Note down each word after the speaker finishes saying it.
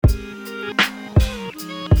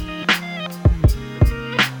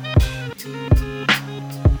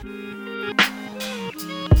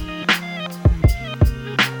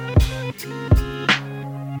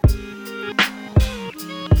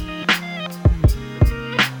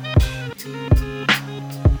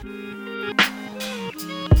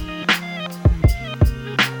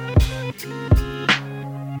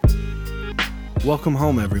Welcome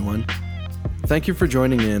home, everyone. Thank you for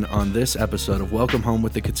joining in on this episode of Welcome Home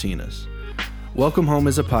with the Katinas. Welcome Home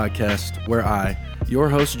is a podcast where I, your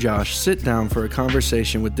host Josh, sit down for a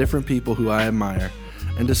conversation with different people who I admire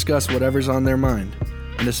and discuss whatever's on their mind,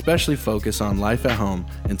 and especially focus on life at home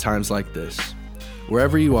in times like this.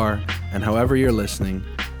 Wherever you are and however you're listening,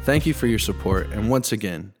 thank you for your support, and once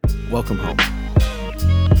again, welcome home.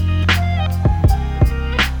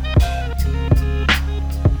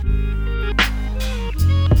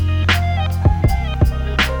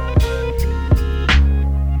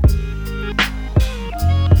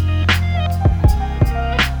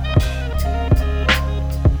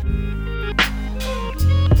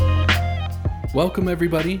 Welcome,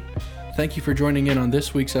 everybody. Thank you for joining in on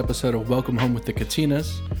this week's episode of Welcome Home with the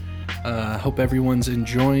Katinas. I hope everyone's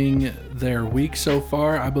enjoying their week so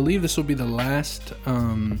far. I believe this will be the last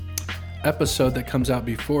episode that comes out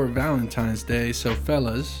before Valentine's Day. So,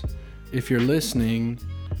 fellas, if you're listening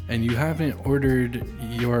and you haven't ordered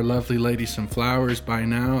your lovely lady some flowers by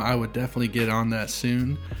now, I would definitely get on that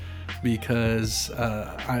soon. Because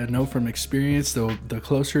I know from experience, the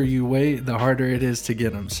closer you wait, the harder it is to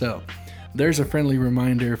get them. So, there's a friendly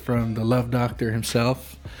reminder from the love doctor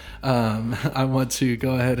himself. I want to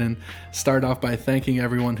go ahead and start off by thanking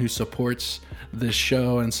everyone who supports this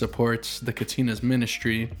show and supports the Katinas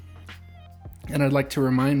ministry. And I'd like to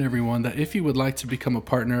remind everyone that if you would like to become a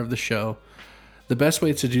partner of the show, the best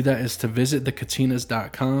way to do that is to visit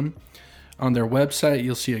thekatinas.com. On their website,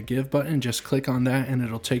 you'll see a give button. Just click on that and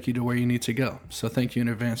it'll take you to where you need to go. So thank you in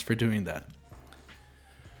advance for doing that.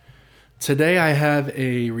 Today I have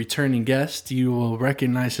a returning guest. You will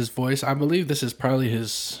recognize his voice. I believe this is probably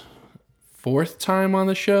his fourth time on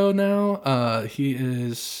the show now. He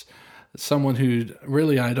is someone who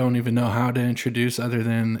really I don't even know how to introduce other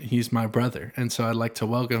than he's my brother. And so I'd like to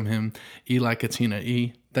welcome him, Eli Katina.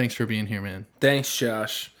 E, thanks for being here, man. Thanks,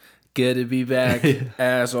 Josh. Good to be back,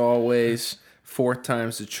 as always. Fourth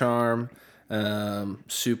time's the charm.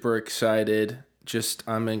 Super excited.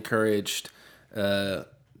 I'm encouraged.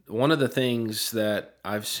 One of the things that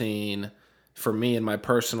I've seen for me in my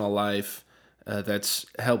personal life that's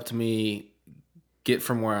helped me get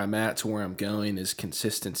from where I'm at to where I'm going is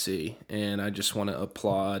consistency. And I just want to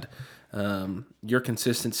applaud your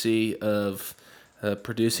consistency of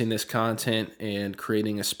producing this content and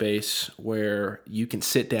creating a space where you can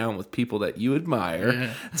sit down with people that you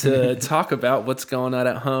admire to talk about what's going on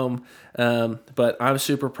at home. But I'm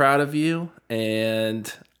super proud of you,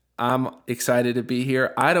 and I'm excited to be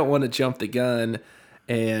here. I don't want to jump the gun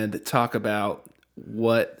and talk about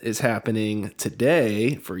what is happening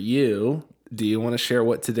today for you. Do you want to share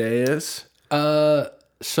what today is?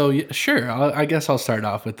 Sure. I guess I'll start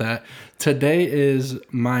off with that. Today is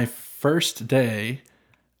my first day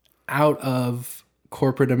out of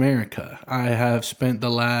corporate America. I have spent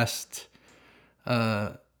the last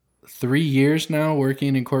 3 years now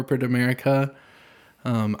working in corporate America.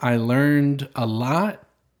 I learned a lot.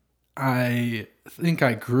 I think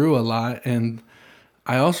I grew a lot, and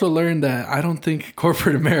I also learned that I don't think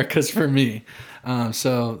corporate America's for me.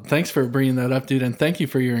 So thanks for bringing that up, dude, and thank you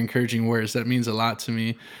for your encouraging words. That means a lot to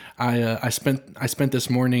me. I spent this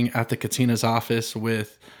morning at the Katina's office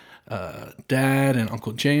with Dad, and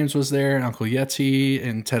Uncle James was there, and Uncle Yeti,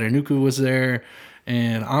 and Terenuku was there.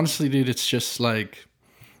 And honestly, dude, it's just like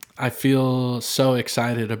I feel so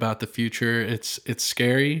excited about the future. It's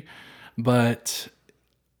scary, but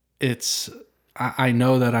I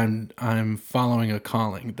know that I'm following a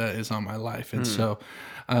calling that is on my life, and so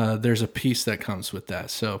there's a peace that comes with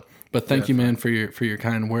that. So, but thank you, man, for your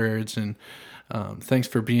kind words, and thanks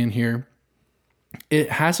for being here.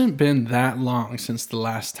 It hasn't been that long since the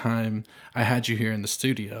last time I had you here in the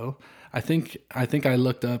studio. I think I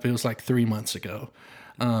looked up; it was like 3 months ago,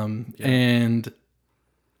 and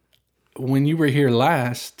when you were here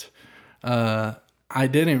last, I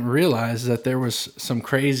didn't realize that there was some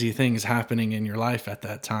crazy things happening in your life at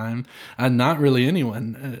that time. Not really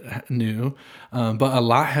anyone knew, but a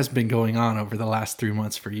lot has been going on over the last 3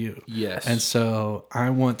 months for you. Yes. And so I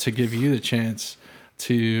want to give you the chance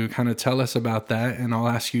to kind of tell us about that, and I'll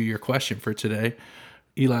ask you your question for today.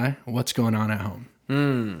 Eli, what's going on at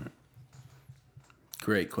home?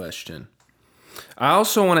 Great question. I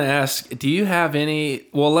also want to ask, do you have any...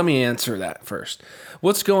 Well, let me answer that first.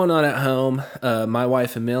 What's going on at home? My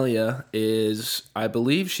wife, Amelia, I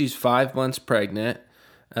believe she's 5 months pregnant.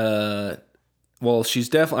 Well, she's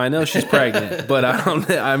definitely... I know she's pregnant, but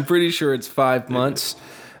I'm pretty sure it's 5 months.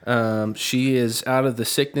 She is out of the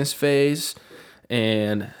sickness phase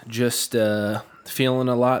and just feeling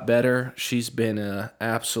a lot better. She's been an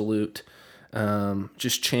absolute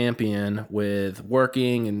just champion with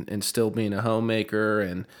working and still being a homemaker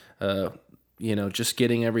and, just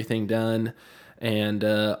getting everything done and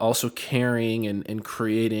also carrying and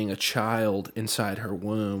creating a child inside her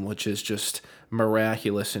womb, which is just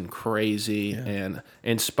miraculous and crazy and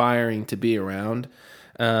inspiring to be around.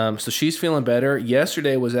 So she's feeling better.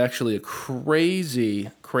 Yesterday was actually a crazy,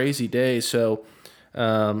 crazy day. So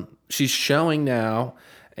she's showing now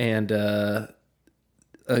and,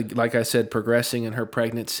 like I said, progressing in her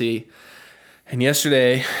pregnancy. And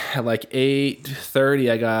yesterday at like 8:30,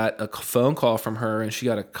 I got a phone call from her, and she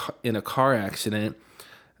got in a car accident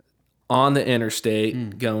on the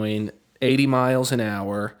interstate going 80 miles an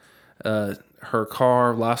hour. Her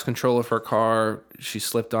car lost control of her car. She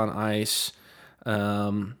slipped on ice,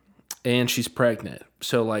 and she's pregnant.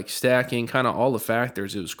 So like stacking kind of all the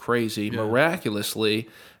factors, it was crazy. Yeah. Miraculously,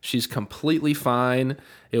 she's completely fine.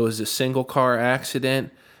 It was a single car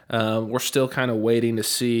accident. We're still kind of waiting to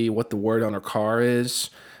see what the word on her car is.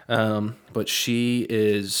 But she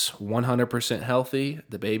is 100% healthy.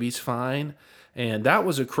 The baby's fine. And that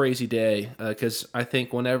was a crazy day because I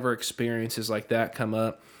think whenever experiences like that come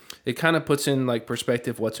up, it kind of puts in like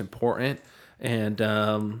perspective what's important. And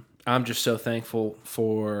I'm just so thankful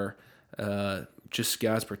for just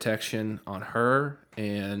God's protection on her.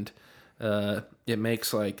 And it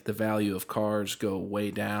makes like the value of cars go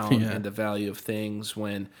way down and the value of things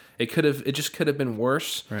when it just could have been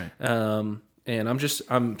worse. Right. And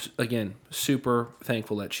I'm again, super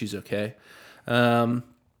thankful that she's okay. And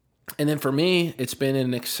then for me, it's been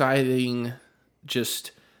an exciting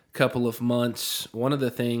just couple of months. One of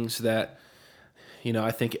the things that,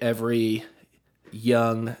 I think every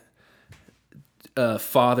young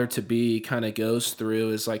father to be kind of goes through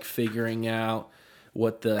is like figuring out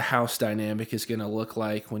what the house dynamic is going to look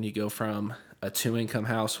like when you go from a 2-income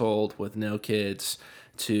household with no kids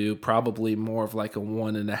to probably more of like a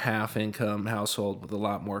 1.5 income household with a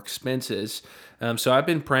lot more expenses. So I've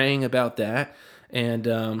been praying about that.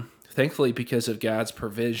 And thankfully, because of God's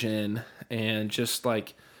provision and just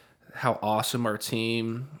like how awesome our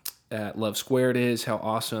team at Love Squared is, how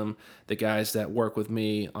awesome the guys that work with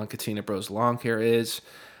me on Katina Bros Lawn Care is,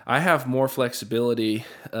 I have more flexibility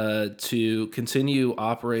to continue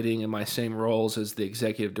operating in my same roles as the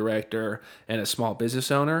executive director and a small business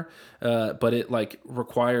owner, but it like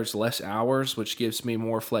requires less hours, which gives me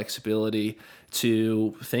more flexibility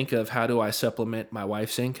to think of how do I supplement my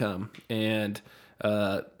wife's income. And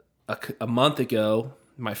a month ago,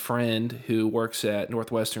 my friend who works at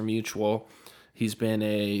Northwestern Mutual, he's been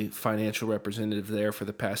a financial representative there for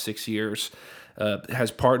the past 6 years, has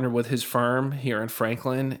partnered with his firm here in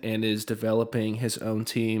Franklin and is developing his own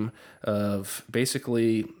team of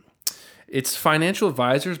basically, it's financial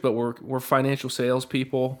advisors, but we're financial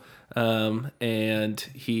salespeople. And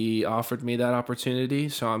he offered me that opportunity,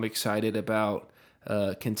 so I'm excited about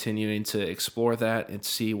continuing to explore that and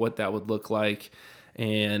see what that would look like.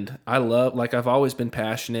 And I've always been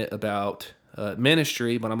passionate about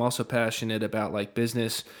ministry, but I'm also passionate about like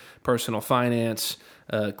business, personal finance,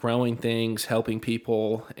 growing things, helping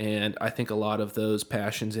people. And I think a lot of those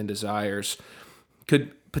passions and desires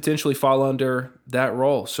could potentially fall under that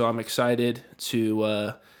role. So I'm excited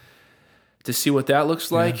to see what that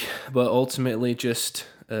looks like, but ultimately just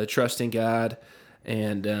trusting God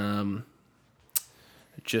and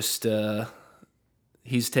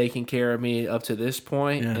He's taking care of me up to this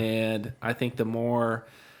point. Yeah. And I think the more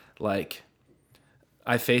like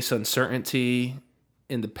I face uncertainty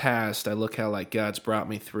in the past, I look how like God's brought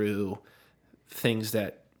me through things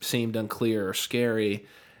that seemed unclear or scary.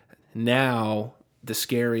 Now the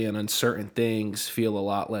scary and uncertain things feel a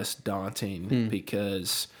lot less daunting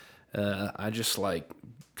because I just like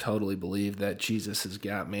totally believe that Jesus has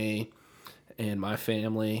got me and my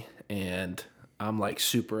family, and I'm like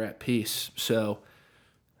super at peace. So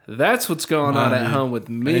that's what's going on at home with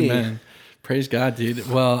me. Amen. Praise God, dude.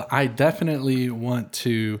 Well, I definitely want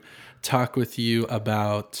to talk with you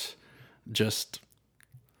about just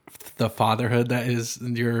the fatherhood that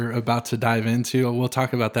you're about to dive into. We'll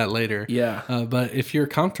talk about that later. Yeah. But if you're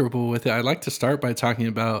comfortable with it, I'd like to start by talking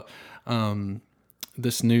about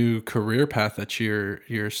this new career path that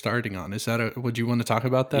you're starting on. Would you want to talk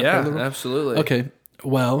about that? Yeah, absolutely. Okay.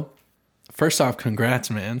 Well, first off, congrats,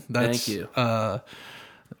 man. Thank you.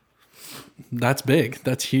 That's big.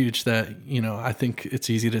 That's huge. That, I think it's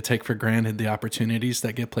easy to take for granted the opportunities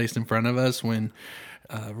that get placed in front of us when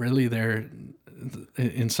really they're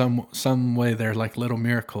in some way they're like little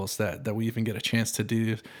miracles that we even get a chance to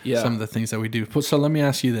do some of the things that we do. So let me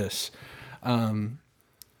ask you this.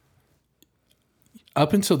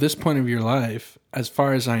 Up until this point of your life, as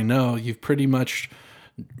far as I know, you've pretty much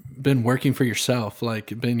been working for yourself,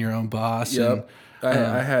 like been your own boss. Yep.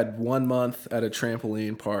 I had 1 month at a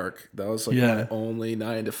trampoline park. That was like my only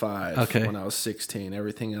 9 to 5 when I was 16.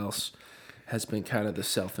 Everything else has been kind of the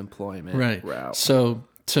self-employment route. So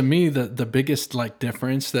to me, the biggest like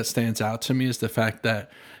difference that stands out to me is the fact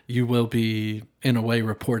that you will be in a way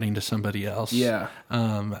reporting to somebody else. Yeah.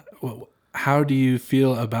 How do you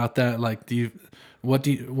feel about that? Like, what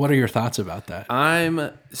are your thoughts about that?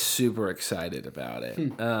 I'm super excited about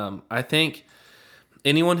it. I think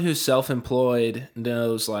anyone who's self-employed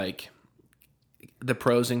knows like the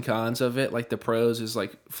pros and cons of it. Like the pros is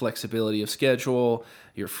like flexibility of schedule,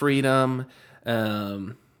 your freedom,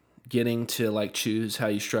 getting to like choose how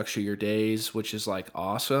you structure your days, which is like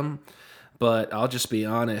awesome. But I'll just be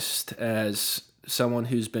honest, as someone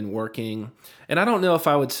who's been working, and I don't know if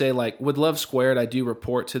I would say like with Love Squared, I do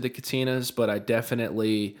report to the Katinas, but I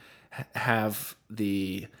definitely have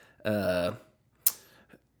the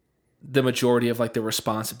majority of like the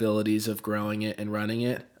responsibilities of growing it and running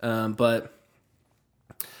it. But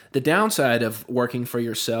the downside of working for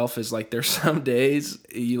yourself is like there's some days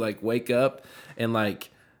you like wake up and like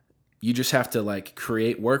you just have to like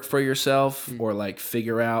create work for yourself or like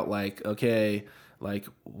figure out like, okay, like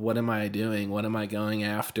what am I doing? What am I going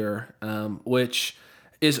after? Which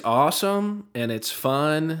is awesome and it's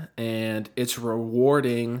fun and it's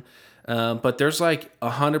rewarding. But there's like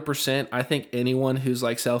 100%. I think anyone who's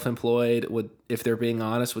like self-employed would, if they're being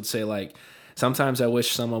honest, would say like, sometimes I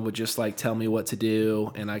wish someone would just like tell me what to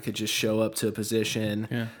do and I could just show up to a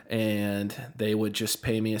position and they would just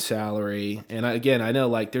pay me a salary. And I know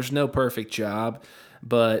like there's no perfect job,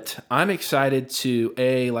 but I'm excited to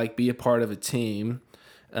like be a part of a team,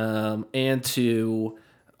 and to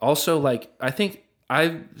also like, I think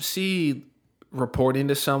I see reporting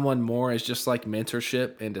to someone more as just like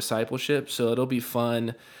mentorship and discipleship. So it'll be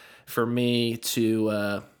fun for me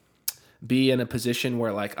to be in a position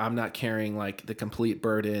where like I'm not carrying like the complete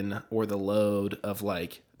burden or the load of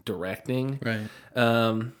like directing,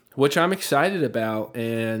 which I'm excited about.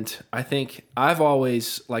 And I think I've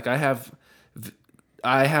always like I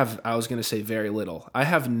was going to say very little. I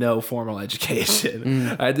have no formal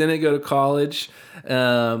education. I didn't go to college,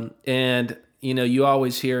 and you know, you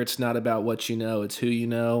always hear it's not about what you know, it's who you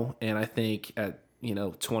know. And I think at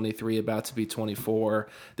 23, about to be 24,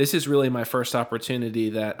 this is really my first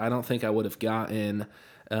opportunity that I don't think I would have gotten,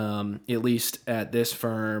 at least at this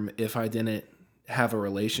firm, if I didn't have a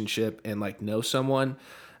relationship and like know someone.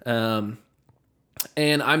 And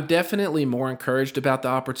I'm definitely more encouraged about the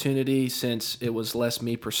opportunity since it was less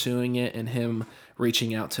me pursuing it and him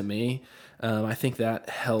reaching out to me. I think that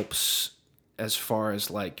helps as far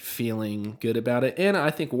as like feeling good about it. And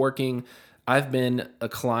I think I've been a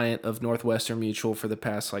client of Northwestern Mutual for the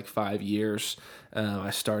past like 5 years.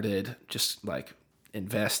 I started just like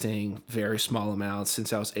investing very small amounts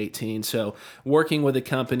since I was 18. So working with a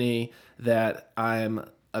company that I'm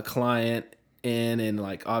a client in and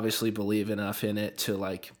like obviously believe enough in it to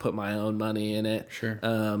like put my own money in it,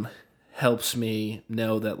 helps me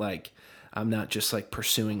know that like I'm not just like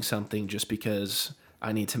pursuing something just because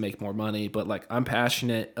I need to make more money, but like I'm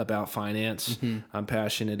passionate about finance. I'm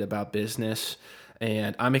passionate about business,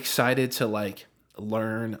 and I'm excited to like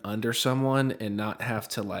learn under someone and not have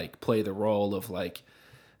to like play the role of like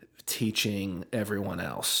teaching everyone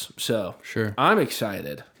else. So I'm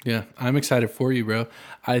excited. Yeah, I'm excited for you, bro.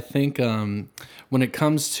 I think when it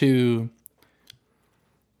comes to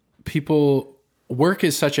people, work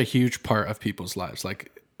is such a huge part of people's lives. Like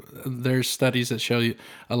there's studies that show you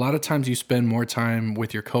a lot of times you spend more time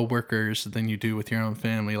with your coworkers than you do with your own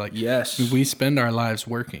family. Like we spend our lives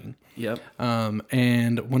working.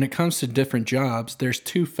 And when it comes to different jobs, there's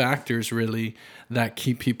two factors really that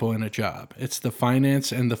keep people in a job. It's the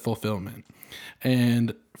finance and the fulfillment.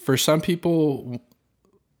 And for some people,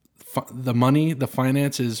 the money, the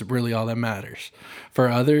finance is really all that matters. For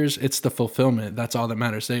others, it's the fulfillment. That's all that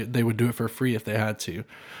matters. They would do it for free if they had to.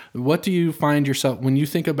 What do you find yourself when you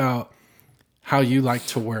think about how you like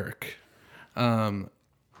to work?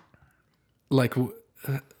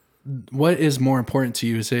 What is more important to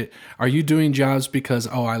you? Are you doing jobs because,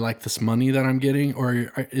 I like this money that I'm getting,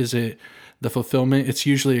 or is it the fulfillment? It's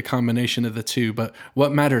usually a combination of the two, but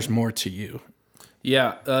what matters more to you?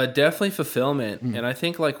 Yeah, definitely fulfillment. And I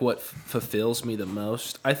think like what fulfills me the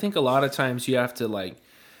most, I think a lot of times you have to like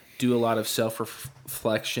do a lot of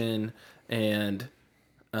self-reflection and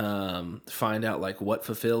find out like what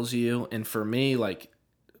fulfills you. And for me, like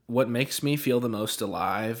what makes me feel the most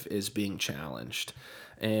alive is being challenged.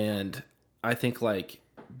 And I think like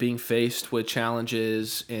being faced with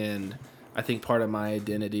challenges and I think part of my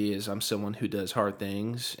identity is I'm someone who does hard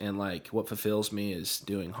things, and like what fulfills me is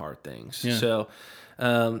doing hard things. Yeah. So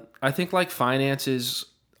I think like finances,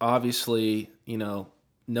 obviously, you know,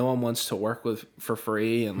 no one wants to work with for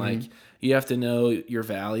free, and like you have to know your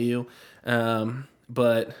value.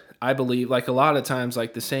 But I believe like a lot of times,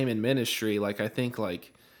 like the same in ministry, like I think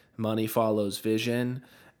like money follows vision.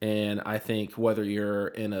 And I think whether you're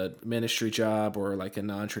in a ministry job or like a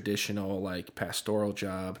non-traditional like pastoral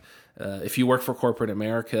job, if you work for corporate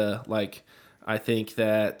America, like I think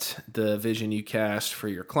that the vision you cast for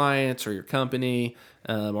your clients or your company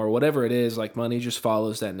or whatever it is, like money just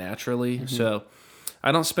follows that naturally. So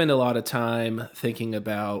I don't spend a lot of time thinking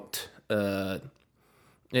about I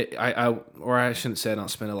shouldn't say I don't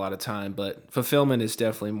spend a lot of time, but fulfillment is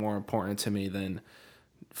definitely more important to me than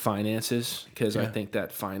finances, because I think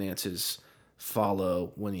that finances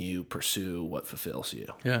follow when you pursue what fulfills you.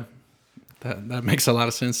 Yeah. That makes a lot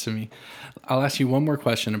of sense to me. I'll ask you one more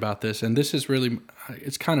question about this, and this is really,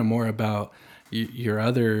 it's kind of more about your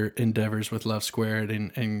other endeavors with Love Squared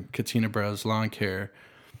and Katina Bros Lawn Care.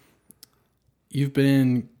 You've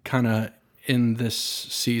been kind of in this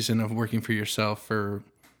season of working for yourself for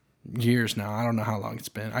years now. I don't know how long it's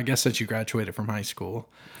been. I guess since you graduated from high school.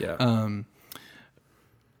 Yeah.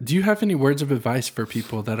 Do you have any words of advice for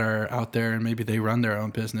people that are out there and maybe they run their own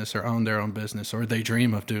business or own their own business, or they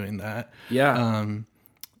dream of doing that? Yeah.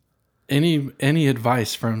 Any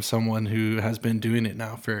advice from someone who has been doing it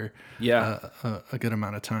now for a good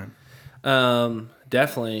amount of time?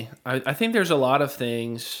 Definitely. I think there's a lot of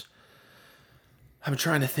things. I'm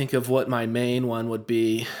trying to think of what my main one would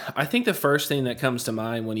be. I think the first thing that comes to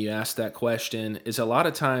mind when you ask that question is a lot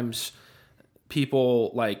of times people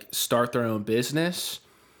like start their own business,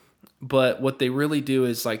 but what they really do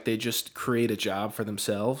is like they just create a job for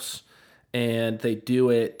themselves, and they do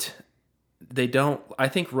it. They don't, I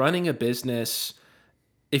think running a business,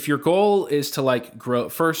 if your goal is to like grow,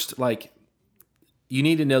 first, like you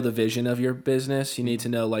need to know the vision of your business. You need to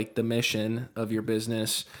know like the mission of your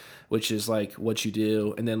business, which is like what you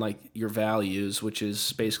do, and then like your values, which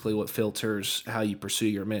is basically what filters how you pursue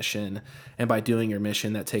your mission. And by doing your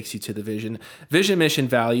mission, that takes you to the vision. Vision, mission,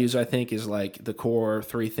 values, I think is like the core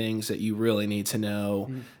three things that you really need to know.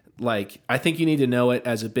 Like, I think you need to know it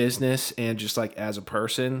as a business and just like as a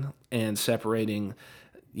person, and separating,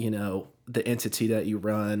 you know, the entity that you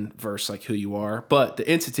run versus like who you are. But the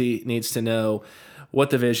entity needs to know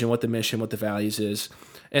what the vision, what the mission, what the values is.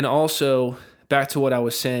 And also, back to what I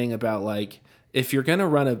was saying about like, if you're going to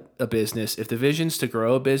run a business, if the vision's to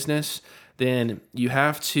grow a business, then you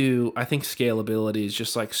have to, I think scalability is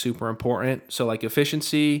just like super important. So like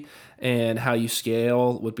efficiency and how you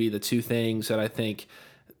scale would be the two things that I think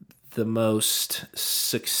the most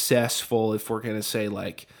successful, if we're going to say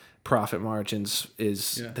like profit margins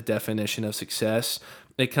is the definition of success.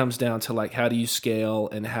 It comes down to like, how do you scale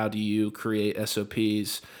and how do you create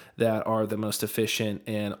SOPs that are the most efficient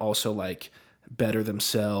and also like better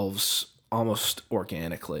themselves almost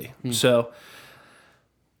organically. So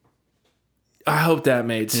I hope that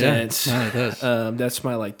made sense. Yeah, it does. That's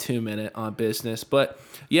my like 2-minute on business, but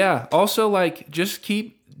yeah, also like just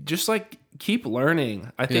keep learning.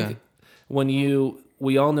 I think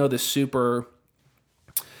we all know the super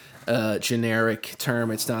generic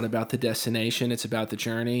term, it's not about the destination, it's about the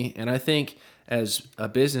journey. And I think as a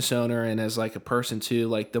business owner and as like a person too,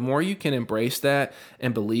 like the more you can embrace that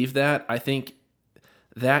and believe that, I think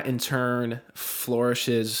that in turn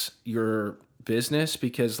flourishes your business,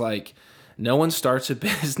 because like no one starts a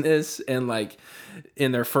business and like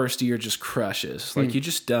in their first year just crushes. Like you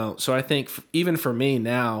just don't. So I think even for me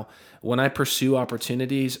now, when I pursue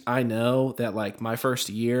opportunities, I know that like my first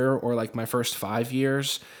year or like my first 5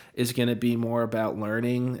 years is going to be more about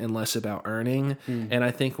learning and less about earning. And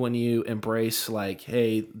I think when you embrace like,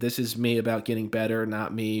 hey, this is me about getting better,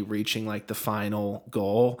 not me reaching like the final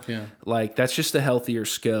goal. Like that's just a healthier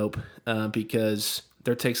scope, because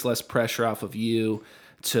there takes less pressure off of you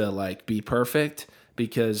to like be perfect,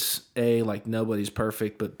 because A, like nobody's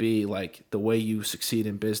perfect, but B, like the way you succeed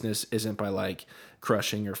in business isn't by like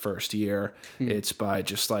crushing your first year. It's by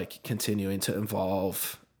just like continuing to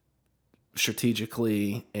evolve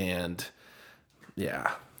strategically. And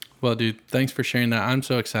yeah. Well, dude, thanks for sharing that. I'm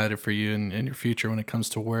so excited for you and your future when it comes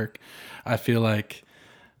to work. I feel like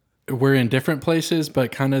we're in different places,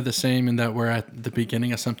 but kind of the same in that we're at the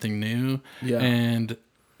beginning of something new. Yeah. And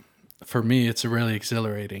for me, it's really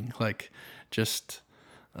exhilarating. Like just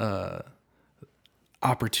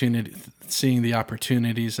opportunity, seeing the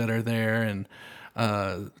opportunities that are there, and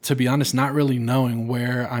to be honest, not really knowing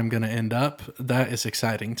where I'm going to end up. That is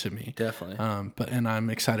exciting to me. Definitely. And I'm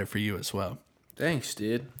excited for you as well. Thanks,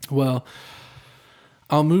 dude. Well,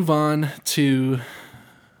 I'll move on to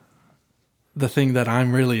the thing that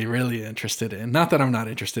I'm really, really interested in. Not that I'm not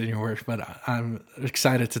interested in your work, but I'm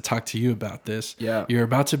excited to talk to you about this. Yeah. You're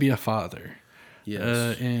about to be a father.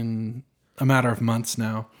 Yes. In a matter of months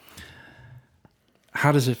now.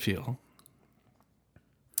 How does it feel?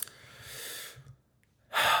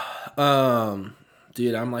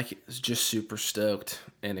 Dude, I'm like just super stoked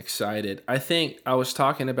and excited. I think I was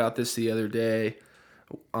talking about this the other day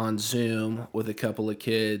on Zoom with a couple of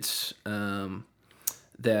kids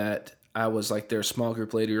that I was like their small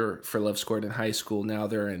group leader for Love Squared in high school. Now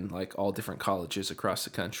they're in like all different colleges across the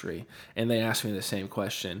country. And they asked me the same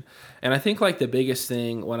question. And I think like the biggest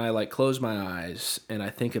thing when I like close my eyes and I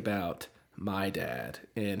think about my dad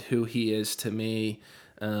and who he is to me,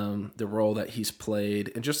 the role that he's played,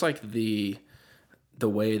 and just like the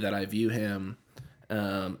way that I view him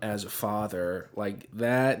as a father, like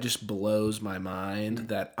that just blows my mind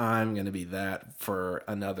that I'm going to be that for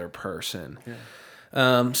another person.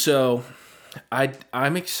 Yeah. So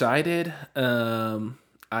I'm excited.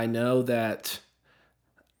 I know that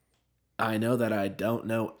I don't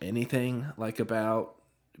know anything like about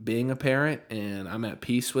being a parent, and I'm at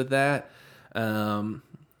peace with that. But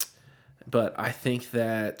I think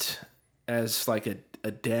that as like a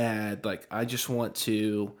dad, like I just want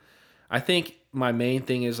to, I think my main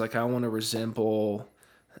thing is like I want to resemble,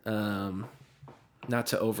 not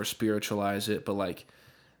to over spiritualize it, but like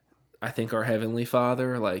I think our Heavenly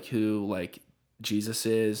Father, like who like Jesus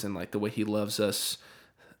is, and like the way he loves us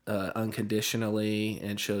unconditionally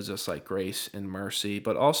and shows us like grace and mercy,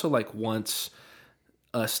 but also like wants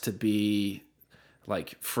us to be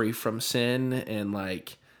like free from sin and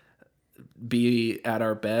like be at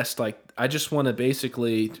our best. Like I just want to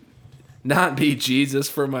basically not be Jesus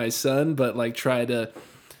for my son, but like try to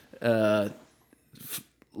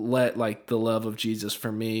let like the love of Jesus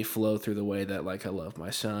for me flow through the way that like I love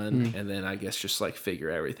my son, and then I guess just like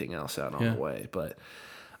figure everything else out on the way. But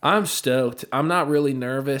I'm stoked. I'm not really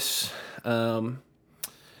nervous,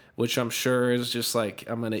 which I'm sure is just like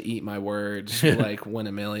I'm gonna eat my words like when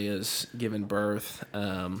Amelia's giving birth.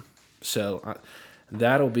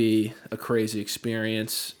 That'll be a crazy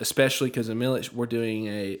experience, especially because Amelia, we're doing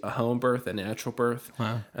a home birth, a natural birth.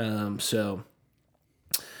 Wow. So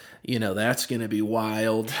you know, that's going to be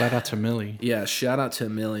wild. Shout out to Millie. Yeah, shout out to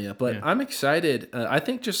Amelia. But I'm excited. I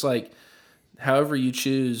think just like however you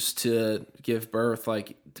choose to give birth,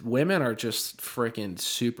 like women are just freaking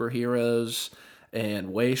superheroes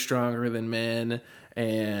and way stronger than men.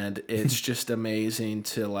 And it's just amazing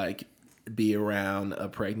to like be around a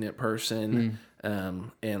pregnant person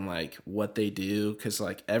and like what they do. Because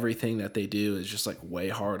like everything that they do is just like way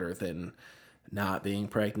harder than not being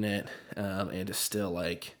pregnant. And to still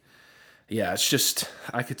like... Yeah, it's just,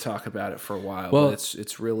 I could talk about it for a while, but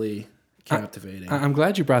it's really captivating. I'm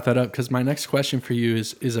glad you brought that up because my next question for you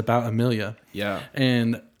is about Amelia. Yeah.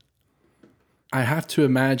 And I have to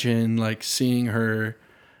imagine like seeing her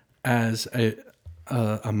as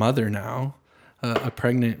a mother now, a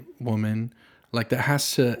pregnant woman, like that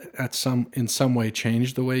has to in some way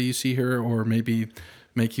change the way you see her, or maybe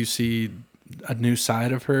make you see a new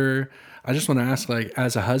side of her. I just want to ask, like,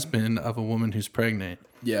 as a husband of a woman who's pregnant.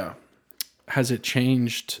 Yeah. Has it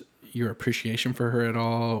changed your appreciation for her at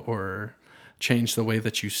all, or changed the way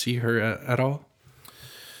that you see her at all?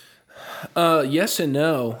 Yes and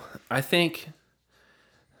no. I think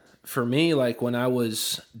for me, like when I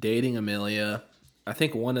was dating Amelia, I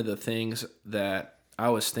think one of the things that I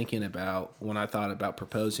was thinking about when I thought about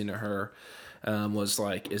proposing to her was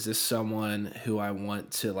like, is this someone who I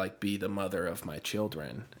want to like be the mother of my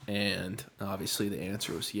children? And obviously the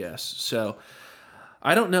answer was yes. So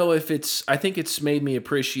I don't know if I think it's made me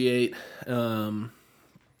appreciate,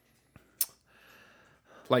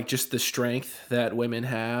 like just the strength that women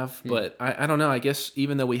have. But I don't know, I guess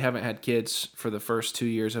even though we haven't had kids for the first 2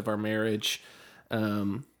 years of our marriage,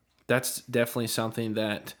 that's definitely something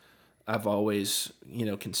that I've always,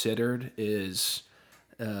 considered is,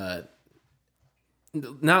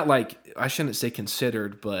 not like, I shouldn't say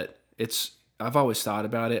considered, but I've always thought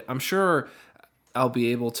about it. I'm sure I'll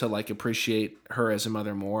be able to like appreciate her as a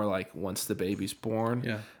mother more like once the baby's born.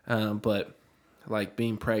 Yeah. But like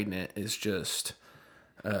being pregnant is just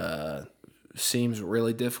seems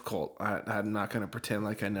really difficult. I'm not going to pretend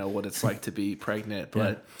like I know what it's like to be pregnant,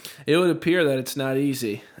 but it would appear that it's not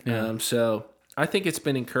easy. Yeah. So I think it's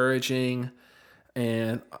been encouraging,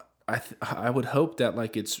 and I would hope that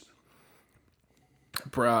like it's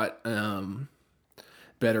brought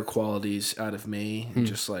better qualities out of me,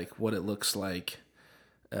 just like what it looks like,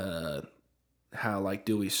 how like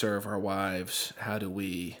do we serve our wives, how do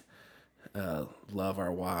we love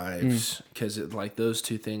our wives, because like those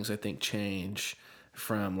two things I think change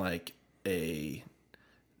from like a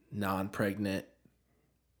non-pregnant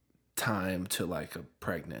time to like a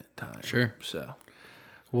pregnant time. Sure. So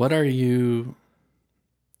What are you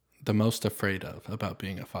the most afraid of about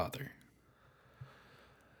being a father?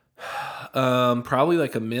 probably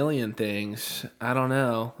like a million things. I don't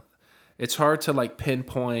know. It's hard to like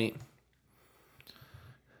pinpoint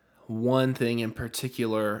one thing in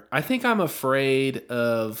particular. I think I'm afraid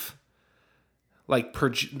of like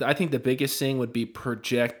I think the biggest thing would be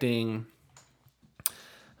projecting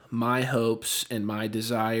my hopes and my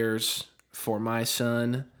desires for my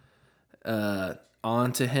son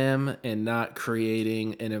onto him and not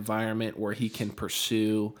creating an environment where he can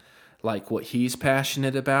pursue like what he's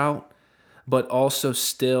passionate about, but also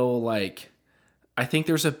still like I think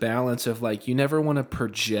there's a balance of like you never want to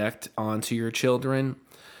project onto your children,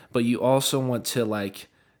 but you also want to like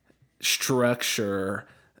structure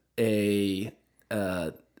a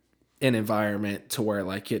an environment to where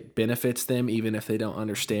like it benefits them even if they don't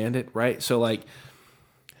understand it, right? So like,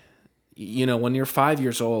 you know, when you're 5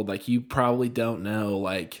 years old, like you probably don't know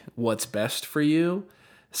like what's best for you.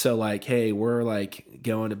 So like, hey, we're like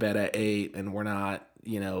going to bed at 8 and we're not,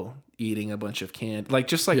 you know, eating a bunch of candy, like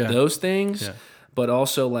just like those things, but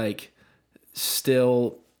also like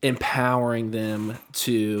still empowering them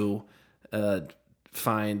to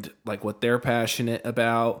find like what they're passionate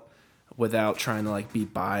about without trying to like be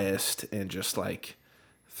biased and just like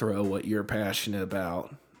throw what you're passionate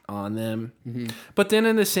about on them. But then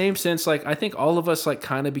in the same sense, like I think all of us like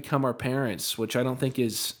kind of become our parents, which I don't think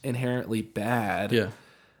is inherently bad. Yeah.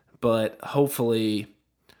 But hopefully,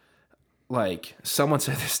 like someone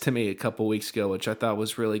said this to me a couple weeks ago, which I thought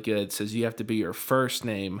was really good. It says you have to be your first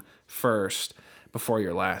name first before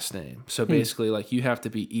your last name. So basically, like you have to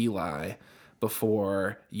be Eli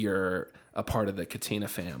before you're a part of the Katina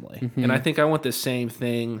family. And I think I want the same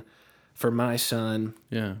thing for my son.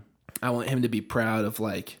 Yeah. I want him to be proud of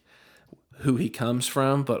like who he comes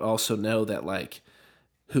from, but also know that like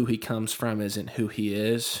who he comes from isn't who he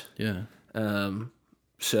is. Yeah.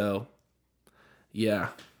 So yeah.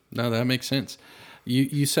 No, that makes sense.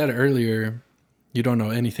 You said earlier you don't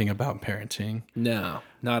know anything about parenting. No,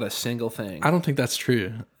 not a single thing. I don't think that's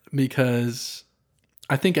true, because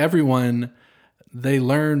I think everyone, they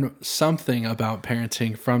learn something about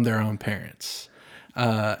parenting from their own parents.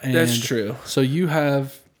 And that's true. So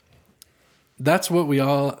that's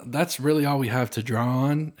really all we have to draw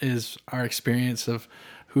on is our experience of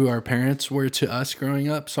who our parents were to us growing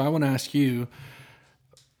up. So I want to ask you,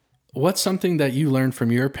 what's something that you learned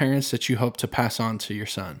from your parents that you hope to pass on to your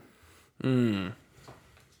son?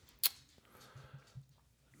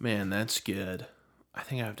 Man, that's good. I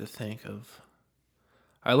think I have to think of...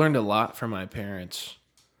 I learned a lot from my parents.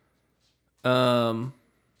 I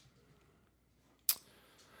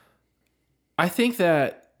think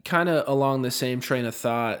that kind of along the same train of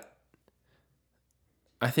thought,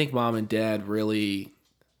 I think mom and dad really...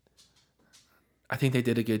 I think they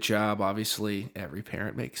did a good job. Obviously, every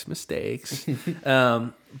parent makes mistakes.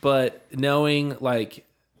 But knowing like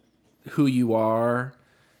who you are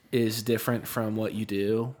is different from what you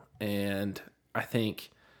do. And I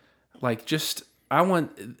think like just, I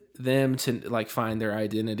want them to like find their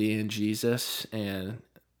identity in Jesus, and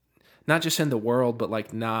not just in the world, but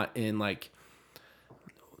like not in like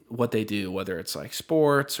what they do, whether it's like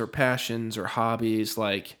sports or passions or hobbies.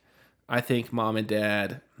 Like I think mom and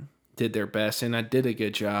dad did their best, and I did a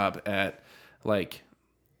good job at like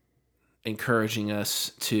encouraging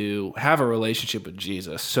us to have a relationship with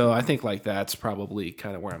Jesus. So I think like that's probably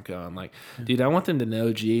kind of where I'm going. Like, dude, I want them to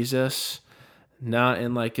know Jesus, not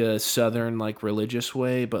in like a Southern like religious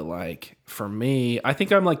way, but like for me, I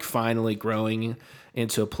think I'm like finally growing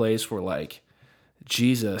into a place where like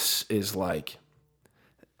Jesus is like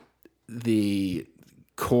the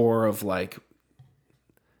core of like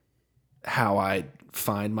how I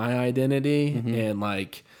find my identity. And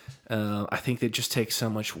like I think that just takes so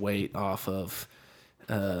much weight off of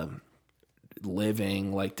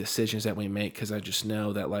living like decisions that we make, because I just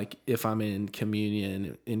know that like if I'm in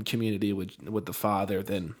community with the Father,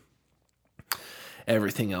 then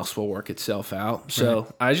everything else will work itself out. So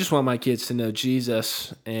right. I just want my kids to know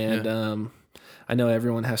Jesus, and I know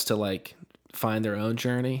everyone has to like find their own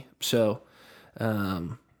journey. So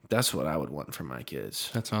that's what I would want from my kids.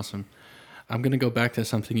 That's awesome. I'm going to go back to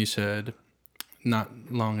something you said not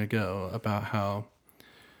long ago about how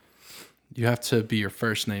you have to be your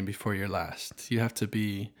first name before your last. You have to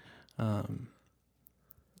be an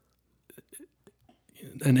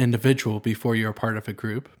individual before you're a part of a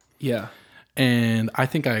group. Yeah. And I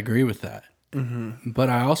think I agree with that. But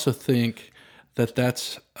I also think that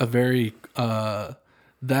that's a very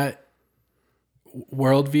that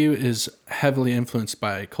worldview is heavily influenced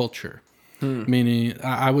by culture. Meaning,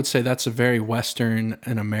 I would say that's a very Western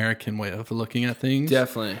and American way of looking at things.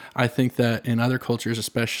 Definitely. I think that in other cultures,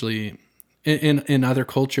 especially in other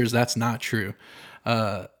cultures, that's not true.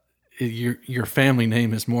 Your family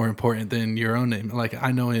name is more important than your own name. Like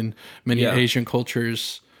I know in many Asian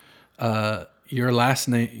cultures, your last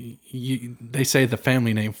name, they say the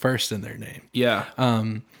family name first in their name. Yeah.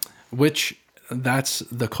 Which that's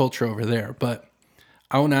the culture over there. But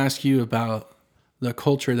I want to ask you about the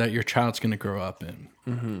culture that your child's going to grow up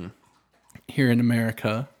in. Here in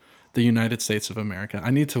America, the United States of America.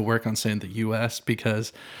 I need to work on saying the U.S.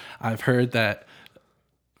 because I've heard that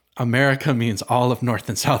America means all of North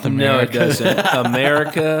and South America. No, it doesn't.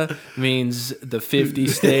 America means the 50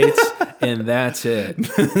 states, and that's it.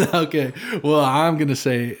 Okay. Well, I'm going to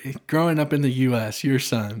say, growing up in the U.S., your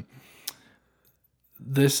son,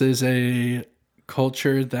 this is a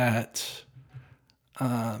culture that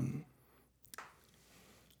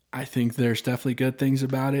I think there's definitely good things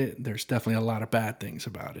about it. There's definitely a lot of bad things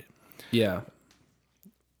about it. Yeah.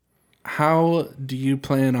 How do you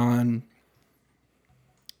plan on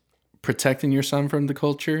protecting your son from the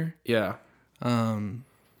culture? Yeah. I'll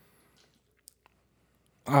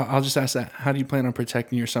just ask that. How do you plan on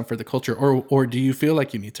protecting your son from the culture? Or do you feel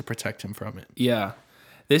like you need to protect him from it? Yeah.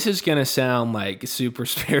 This is going to sound like super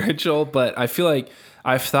spiritual, but I feel like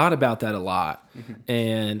I've thought about that a lot.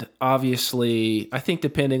 And obviously, I think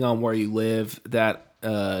depending on where you live, that,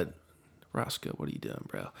 Roscoe, what are you doing,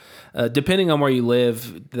 bro? Depending on where you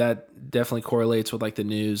live, that definitely correlates with like the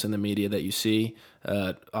news and the media that you see.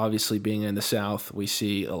 Obviously, being in the South, we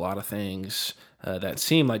see a lot of things that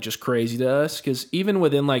seem like just crazy to us. Because even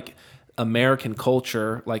within like American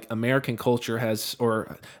culture has,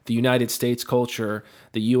 or the United States culture,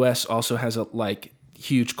 the U.S. also has a like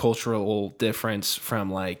huge cultural difference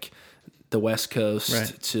from like the West Coast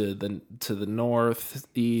Right. to the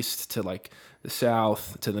Northeast to like the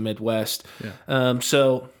South to the Midwest. Yeah.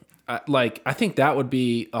 So I think that would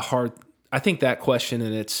be I think that question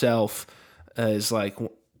in itself is like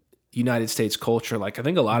United States culture. Like I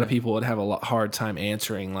think a lot of people would have a hard time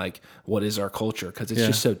answering like, what is our culture? Because it's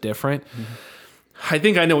just so different. I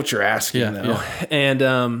think I know what you're asking though. Yeah.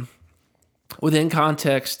 And within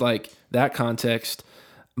context, like that context,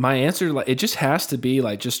 my answer, like, it just has to be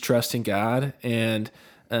like just trusting God and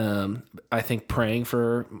I think praying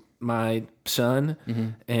for my son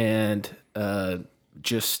and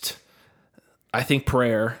just I think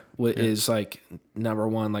prayer is like number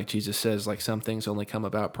one. Like Jesus says, like some things only come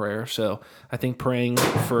about prayer. So I think praying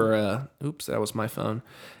for oops, that was my phone.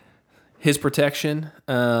 His protection.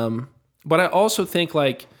 But I also think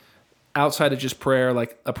like outside of just prayer,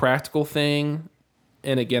 like a practical thing.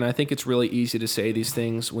 And again, I think it's really easy to say these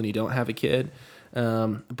things when you don't have a kid.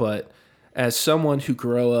 But as someone who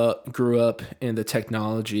grew up in the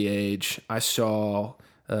technology age, I saw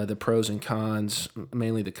the pros and cons,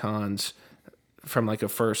 mainly the cons, from like a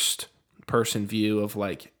first person view of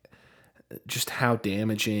like just how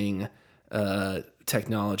damaging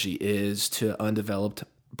technology is to undeveloped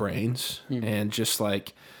brains. And just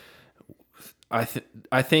like I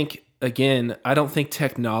think again, I don't think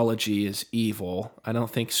technology is evil. I don't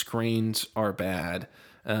think screens are bad.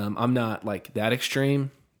 I'm not like that extreme,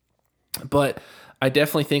 but I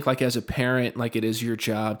definitely think like as a parent, like it is your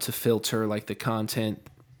job to filter like the content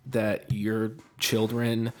that your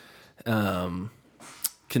children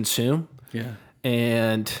consume. Yeah.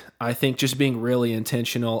 And I think just being really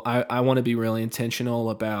intentional, I want to be really intentional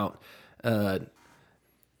about,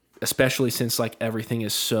 especially since like everything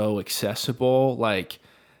is so accessible, like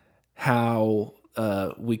how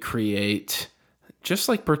we create just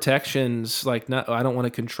like protections. Like I don't want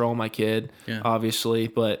to control my kid, obviously,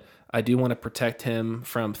 but I do want to protect him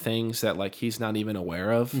from things that like he's not even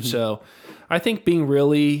aware of. So I think being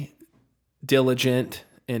really diligent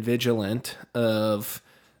and vigilant of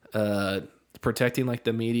protecting like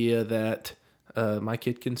the media that my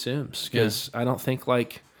kid consumes, because I don't think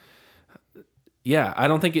like I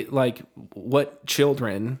don't think it like what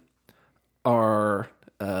children are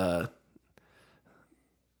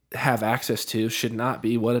have access to should not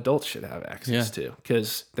be what adults should have access to,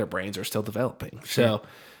 because their brains are still developing. So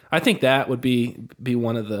I think that would be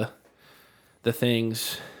one of the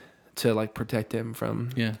things to like protect him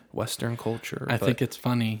from Western culture. I think it's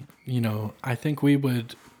funny, I think we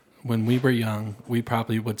would, when we were young, we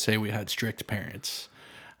probably would say we had strict parents.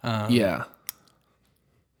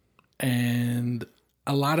 And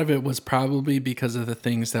a lot of it was probably because of the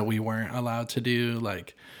things that we weren't allowed to do.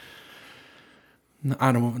 Like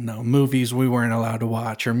I don't know, movies we weren't allowed to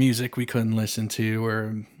watch or music we couldn't listen to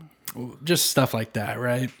or just stuff like that,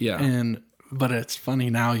 right? Yeah. But it's funny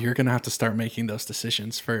now you're going to have to start making those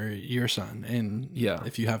decisions for your son and Yeah.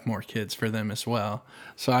 if you have more kids for them as well.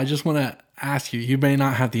 So I just want to ask you may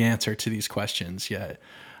not have the answer to these questions yet.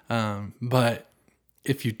 But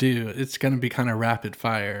if you do, it's going to be kind of rapid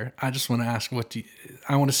fire. I just want to ask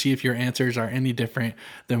I want to see if your answers are any different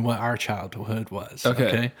than what our childhood was.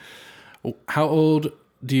 Okay. How old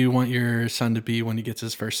do you want your son to be when he gets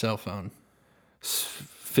his first cell phone?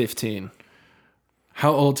 15.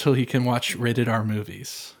 How old till he can watch rated R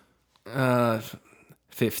movies?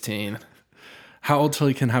 15. How old till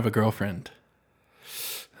he can have a girlfriend?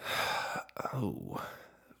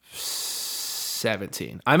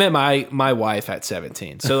 17. I met my wife at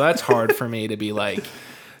 17. So that's hard for me to be like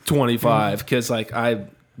 25 because like I'm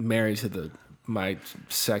married to my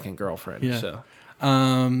second girlfriend. Yeah. So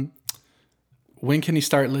when can he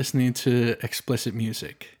start listening to explicit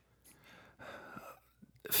music?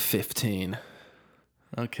 15.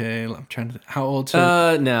 Okay, I'm trying to. How old?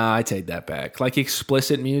 Till, no, I take that back. Like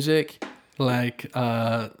explicit music. like,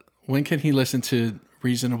 when can he listen to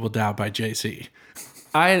 "Reasonable Doubt" by Jay-Z?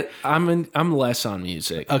 I'm less on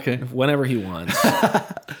music. Okay, Whenever he wants.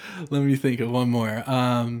 let me think of one more.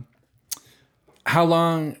 How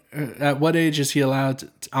long? At what age is he allowed?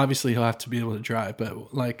 Obviously, he'll have to be able to drive,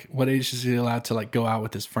 but like, what age is he allowed to like go out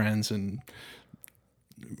with his friends and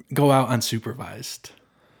go out unsupervised?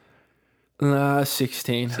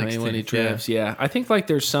 16. I mean, when he 16, drives, yeah. I think like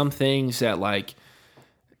there's some things that like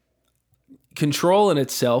control in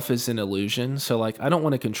itself is an illusion. So like, I don't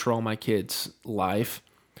want to control my kid's life.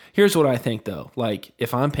 Here's what I think though. Like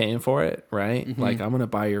if I'm paying for it, right? Mm-hmm. Like I'm going to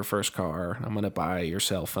buy your first car. I'm going to buy your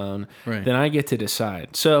cell phone. Right. Then I get to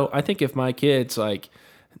decide. So I think if my kid's like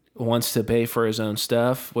wants to pay for his own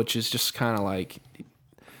stuff, which is just kind of like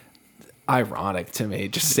ironic to me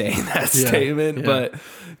just saying that statement, but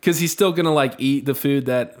because he's still gonna like eat the food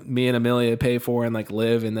that me and Amelia pay for and like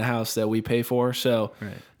live in the house that we pay for. So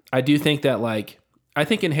I do think that like I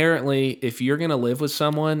think inherently if you're gonna live with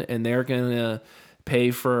someone and they're gonna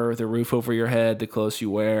pay for the roof over your head, the clothes you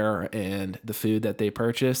wear, and the food that they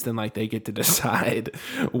purchase, then like they get to decide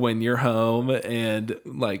when you're home and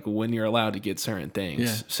like when you're allowed to get certain things.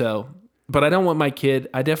 Yeah. So but I don't want my kid,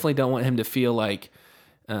 I definitely don't want him to feel like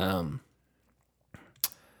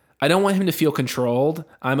I don't want him to feel controlled.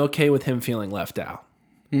 I'm okay with him feeling left out.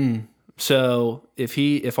 So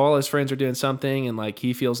if all his friends are doing something and like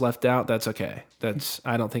he feels left out, that's okay.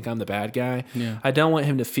 I don't think I'm the bad guy. Yeah. I don't want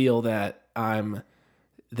him to feel that I'm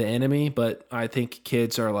the enemy, but I think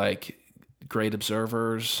kids are like great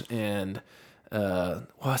observers and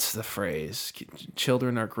what's the phrase?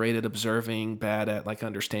 Children are great at observing, bad at like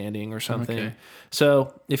understanding or something. Okay.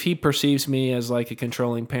 So if he perceives me as like a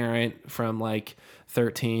controlling parent from like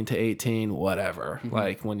 13 to 18, whatever. Mm-hmm.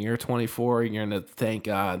 Like when you're 24, you're going to thank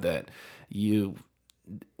God that you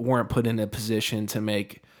weren't put in a position to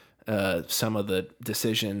make some of the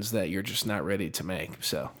decisions that you're just not ready to make.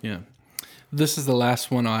 So, Yeah. This is the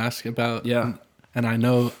last one I'll ask about. Yeah. And I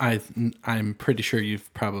know I'm pretty sure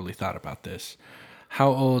you've probably thought about this. How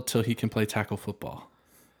old till he can play tackle football?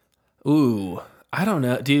 Ooh, I don't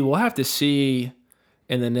know. Dude, we'll have to see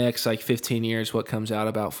in the next like 15 years what comes out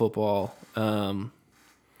about football.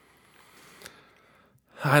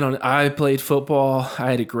 I played football.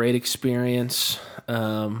 I had a great experience.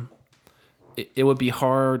 It would be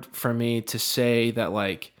hard for me to say that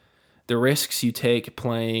like the risks you take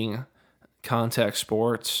playing contact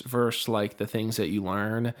sports versus like the things that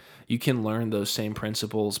you can learn those same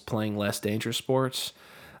principles playing less dangerous sports.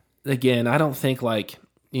 Again, I don't think like,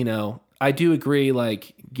 I do agree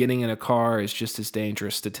like getting in a car is just as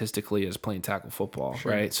dangerous statistically as playing tackle football,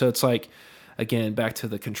 Sure. right? So it's like, again, back to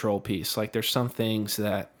the control piece. Like there's some things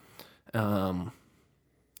that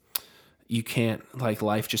you can't, like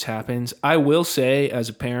life just happens. I will say as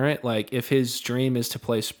a parent, like if his dream is to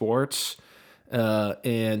play sports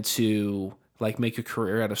and to like make a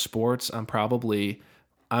career out of sports, I'm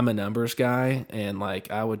a numbers guy. And like,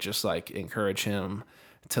 I would just like encourage him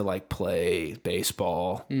to like play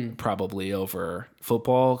baseball probably over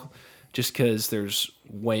football, just because there's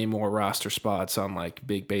way more roster spots on like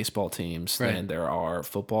big baseball teams than there are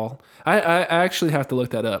football. I actually have to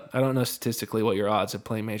look that up. I don't know statistically what your odds of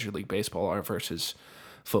playing Major League Baseball are versus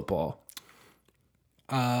football.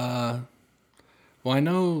 Well, I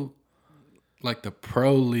know like the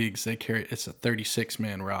pro leagues, it's a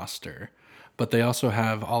 36-man roster, but they also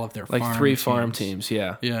have all of their like three farm teams.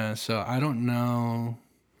 Yeah. Yeah. So I don't know.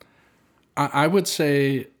 I would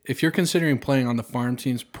say if you're considering playing on the farm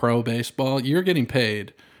teams pro baseball, you're getting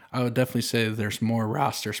paid. I would definitely say there's more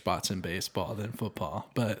roster spots in baseball than football.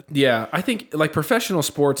 But yeah, I think like professional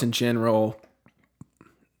sports in general,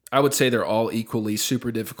 I would say they're all equally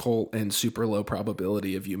super difficult and super low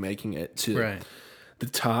probability of you making it to the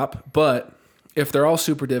top. But if they're all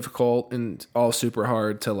super difficult and all super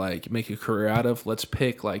hard to like make a career out of, let's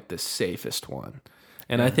pick like the safest one.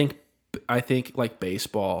 And I think like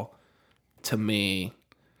baseball, to me,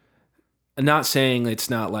 I'm not saying it's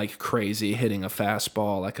not like crazy hitting a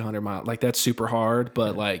fastball like 100 miles, like that's super hard,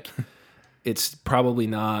 but like it's probably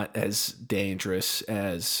not as dangerous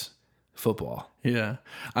as football. Yeah.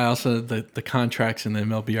 I also, the contracts in the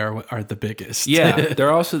MLB are the biggest. Yeah.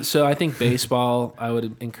 They're also, so I think baseball, I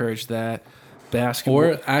would encourage that. Basketball.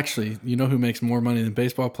 Or actually, you know who makes more money than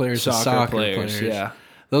baseball players? Soccer players. Yeah.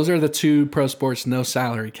 Those are the two pro sports, no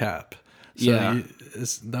salary cap. So Yeah.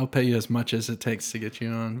 They'll pay you as much as it takes to get you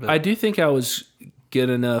on. But I do think I was good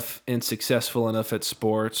enough and successful enough at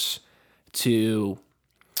sports to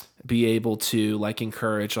be able to like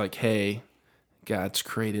encourage like, hey, God's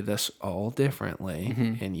created us all differently,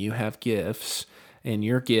 and you have gifts, and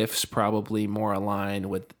your gifts probably more aligned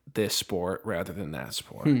with this sport rather than that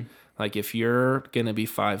sport. Like if you're gonna be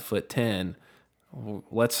 5'10",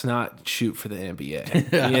 let's not shoot for the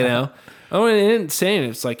NBA. You know? Oh, and saying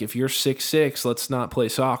it's like if you're 6'6", let's not play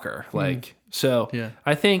soccer. Like so. Yeah.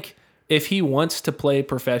 I think if he wants to play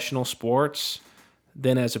professional sports,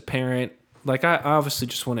 then as a parent, like I obviously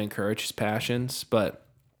just want to encourage his passions, but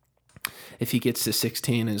if he gets to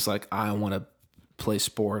 16 and is like, I want to play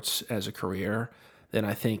sports as a career, then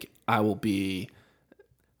I think I will be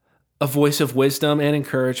a voice of wisdom and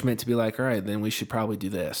encouragement to be like, all right, then we should probably do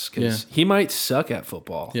this, because he might suck at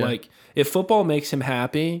football. Yeah. Like if football makes him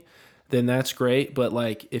happy, then that's great. But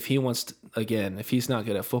like if he wants to, again, if he's not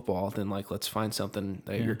good at football, then like let's find something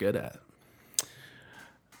that you're good at.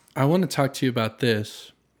 I want to talk to you about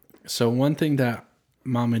this. So one thing that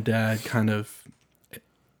mom and dad kind of,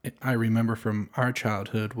 I remember from our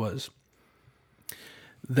childhood, was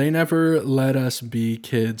they never let us be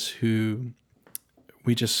kids who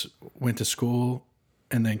we just went to school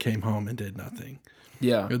and then came home and did nothing.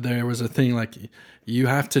 Yeah. There was a thing like you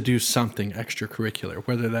have to do something extracurricular,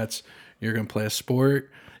 whether that's you're going to play a sport,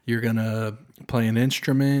 you're going to play an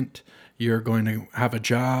instrument, you're going to have a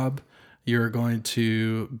job, you're going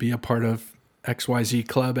to be a part of XYZ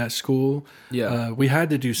club at school. Yeah. We had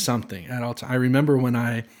to do something at all times. I remember when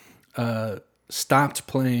I stopped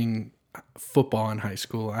playing football in high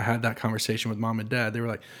school, I had that conversation with mom and dad. They were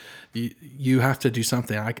like, you have to do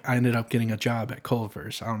something. I ended up getting a job at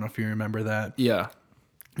Culver's. I don't know if you remember that. Yeah.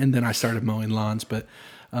 And then I started mowing lawns, but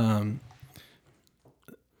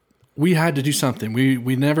we had to do something.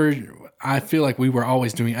 We never, I feel like we were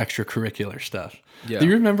always doing extracurricular stuff. Yeah. Do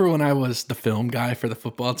you remember when I was the film guy for the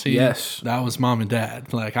football team? Yes. That was mom and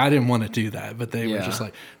dad. Like, I didn't want to do that, but they were just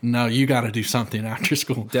like, no, you got to do something after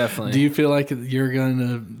school. Definitely. Do you feel like you're going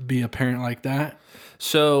to be a parent like that?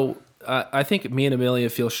 So I think me and Amelia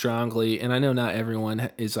feel strongly, and I know not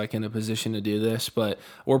everyone is like in a position to do this, but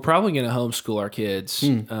we're probably going to homeschool our kids.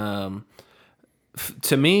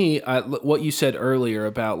 To me, what you said earlier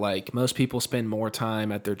about like most people spend more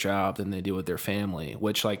time at their job than they do with their family,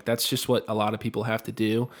 which like that's just what a lot of people have to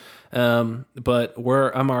do. But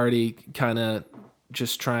I'm already kind of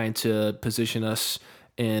just trying to position us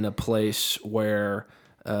in a place where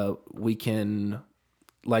we can,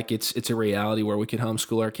 like it's a reality where we can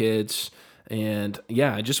homeschool our kids. And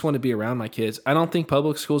yeah, I just want to be around my kids. I don't think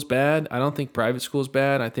public school's bad. I don't think private school's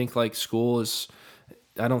bad. I think like school is,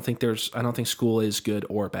 I don't think school is good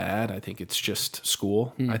or bad. I think it's just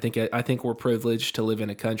school. I think we're privileged to live in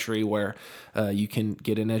a country where you can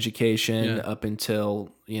get an education up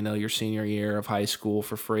until, your senior year of high school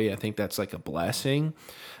for free. I think that's like a blessing.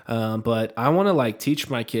 But I want to like teach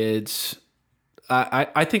my kids.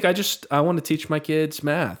 I think I want to teach my kids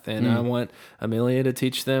math, and I want Amelia to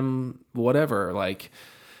teach them whatever. Like,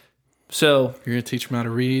 so you're gonna teach them how to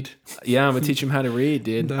read. Yeah, I'm gonna teach them how to read,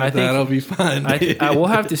 dude. I think that'll be fun. I will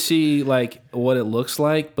have to see like what it looks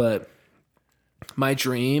like, but my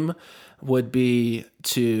dream would be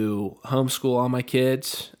to homeschool all my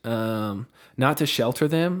kids, not to shelter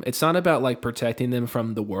them. It's not about like protecting them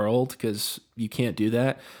from the world, because you can't do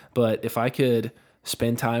that. But if I could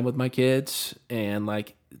spend time with my kids and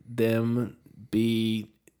like them be,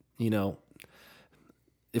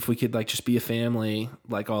 if we could like just be a family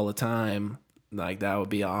like all the time, like that would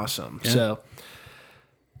be awesome. Yeah.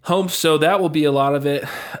 So that will be a lot of it.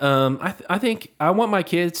 I think I want my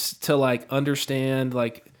kids to like understand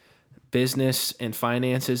like business and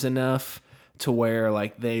finances enough to where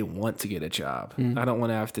like they want to get a job. I don't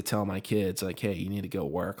want to have to tell my kids like, hey, you need to go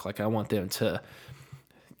work. Like I want them to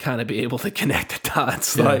kind of be able to connect the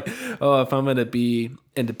dots. Yeah. Like, oh, if I'm going to be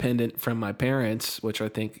independent from my parents, which I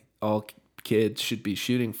think all kids should be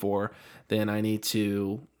shooting for, then I need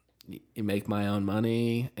to make my own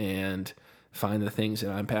money and find the things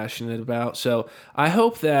that I'm passionate about. So I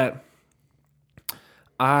hope that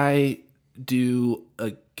I do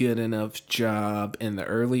a good enough job in the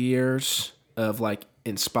early years of like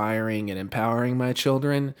inspiring and empowering my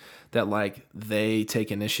children that like they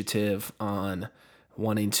take initiative on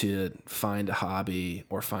wanting to find a hobby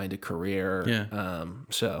or find a career. Yeah.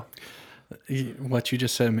 So What you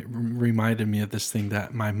just said reminded me of this thing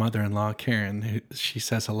that my mother-in-law, Karen, she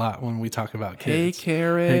says a lot when we talk about kids. Hey,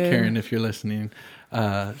 Karen. Hey, Karen, if you're listening.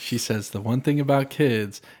 She says the one thing about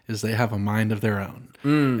kids is they have a mind of their own.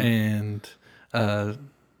 And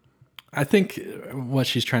I think what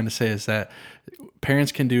she's trying to say is that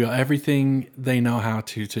parents can do everything they know how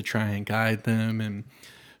to try and guide them and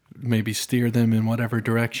maybe steer them in whatever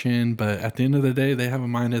direction, but at the end of the day, they have a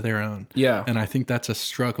mind of their own. Yeah. And I think that's a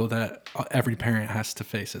struggle that every parent has to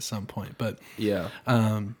face at some point. But yeah,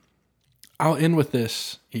 I'll end with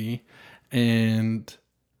this, E, and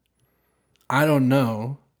I don't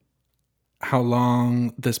know how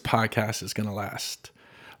long this podcast is going to last,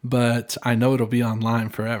 but I know it'll be online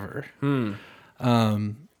forever. And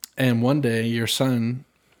one day your son,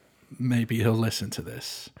 maybe he'll listen to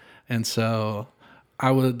this. And so I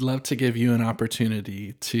would love to give you an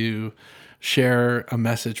opportunity to share a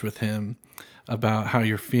message with him about how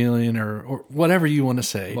you're feeling or whatever you want to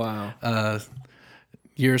say. Wow.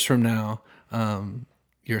 Years from now,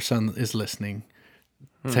 your son is listening.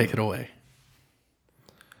 Take it away.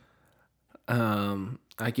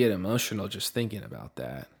 I get emotional just thinking about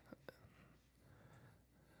that.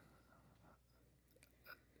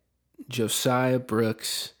 Josiah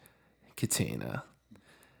Brooks Katina.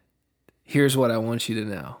 Here's what I want you to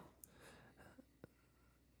know.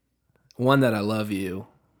 One, that I love you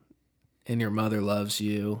and your mother loves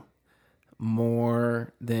you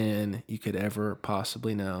more than you could ever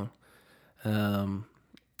possibly know. I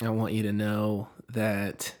want you to know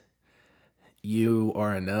that you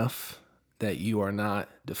are enough, that you are not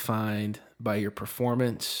defined by your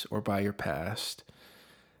performance or by your past,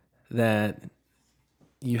 that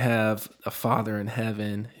you have a Father in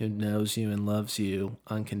heaven who knows you and loves you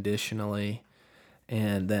unconditionally,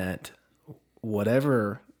 and that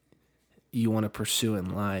whatever you want to pursue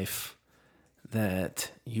in life,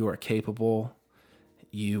 that you are capable,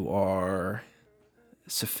 you are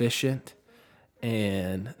sufficient,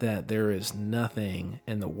 and that there is nothing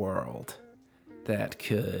in the world that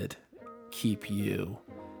could keep you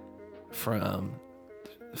from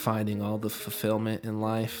finding all the fulfillment in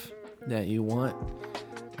life that you want.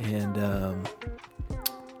 And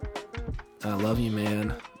I love you,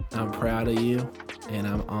 man. I'm proud of you, and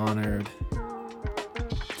I'm honored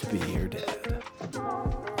to be your dad.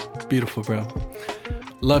 Beautiful, bro.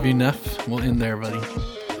 Love you, Neff. We'll end there, buddy.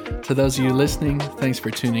 To those of you listening, thanks for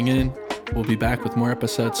tuning in. We'll be back with more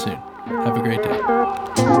episodes soon. Have a great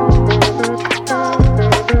day.